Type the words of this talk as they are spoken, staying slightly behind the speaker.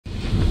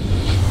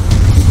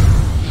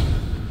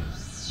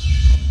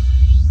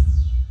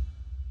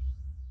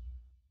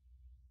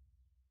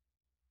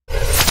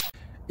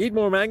Eat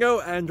more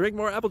mango and drink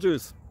more apple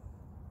juice.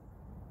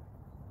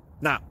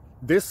 Now,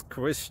 this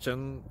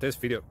video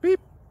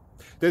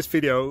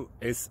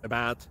is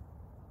about,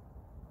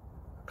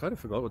 I kind of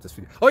forgot what this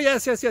video, oh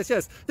yes,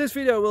 this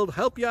video will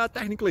help you out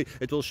technically.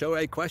 It will show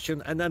a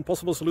question and then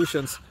possible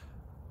solutions.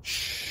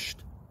 Shh.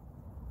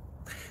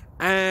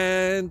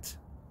 And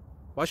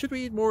why should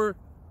we eat more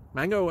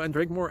mango and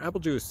drink more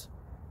apple juice?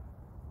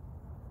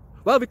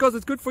 Well, because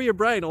it's good for your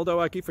brain,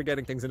 although I keep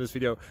forgetting things in this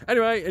video.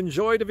 Anyway,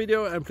 enjoy the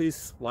video and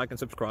please like and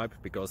subscribe,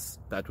 because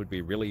that would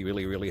be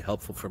really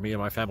helpful for me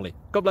and my family.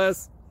 God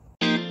bless!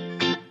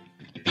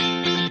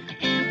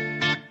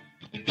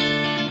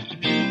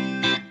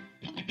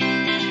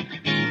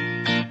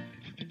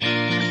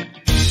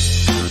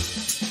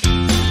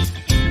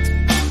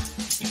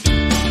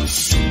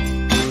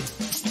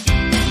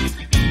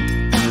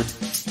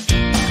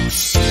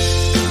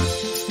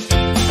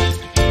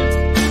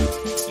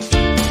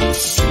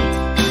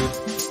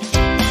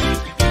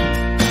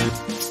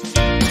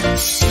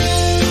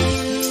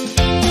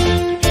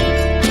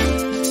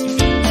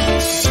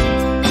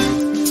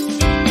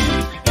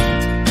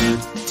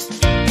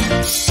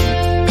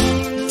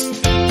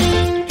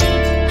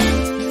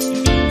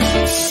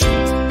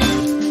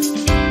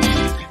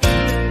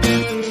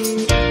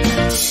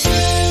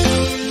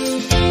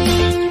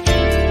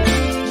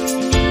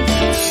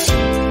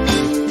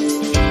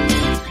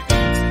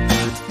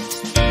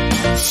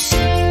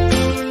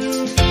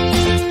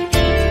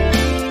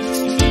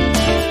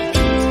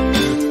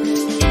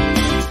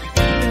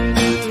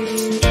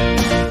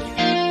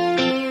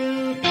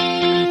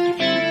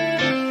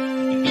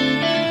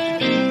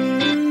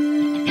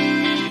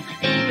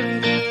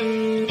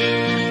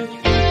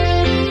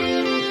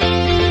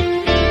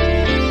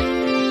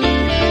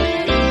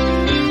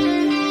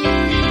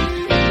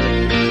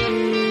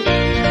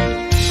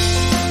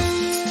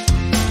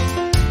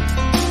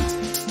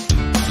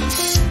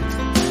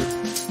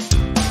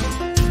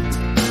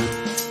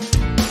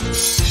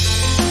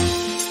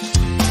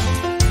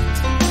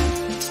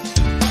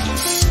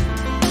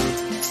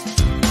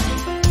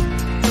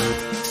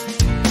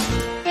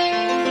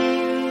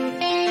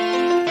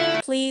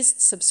 Please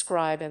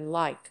subscribe and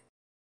like.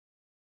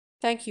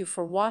 Thank you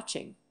for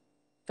watching.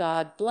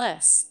 God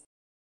bless.